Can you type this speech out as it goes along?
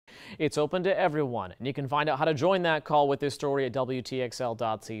It's open to everyone, and you can find out how to join that call with this story at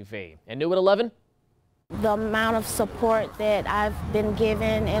WTXL.tv. And new at 11? The amount of support that I've been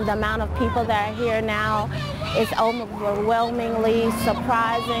given and the amount of people that are here now is overwhelmingly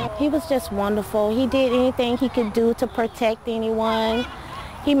surprising. He was just wonderful. He did anything he could do to protect anyone.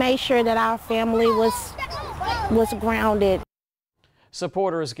 He made sure that our family was grounded.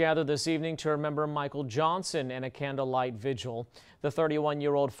 Supporters gathered this evening to remember Mychael Johnson in a candlelight vigil. The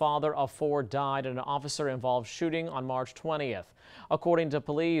 31-year-old father of 4 died in an officer-involved shooting on March 20th. According to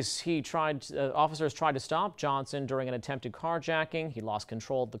police, officers tried to stop Johnson during an attempted carjacking. He lost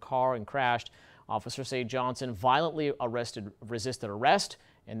control of the car and crashed. Officers say Johnson violently resisted arrest,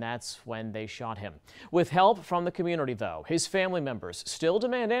 and that's when they shot him. With help from the community, though, his family members still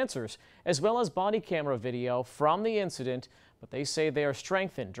demand answers, as well as body camera video from the incident, but they say they are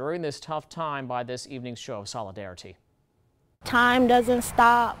strengthened during this tough time by this evening's show of solidarity. Time doesn't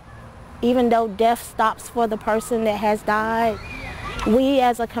stop, even though death stops for the person that has died. We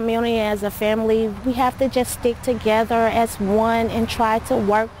as a community, as a family, we have to just stick together as one and try to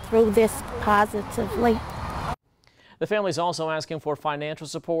work through this positively. The family is also asking for financial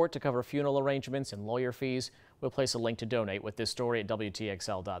support to cover funeral arrangements and lawyer fees. We'll place a link to donate with this story at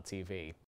WTXL.tv.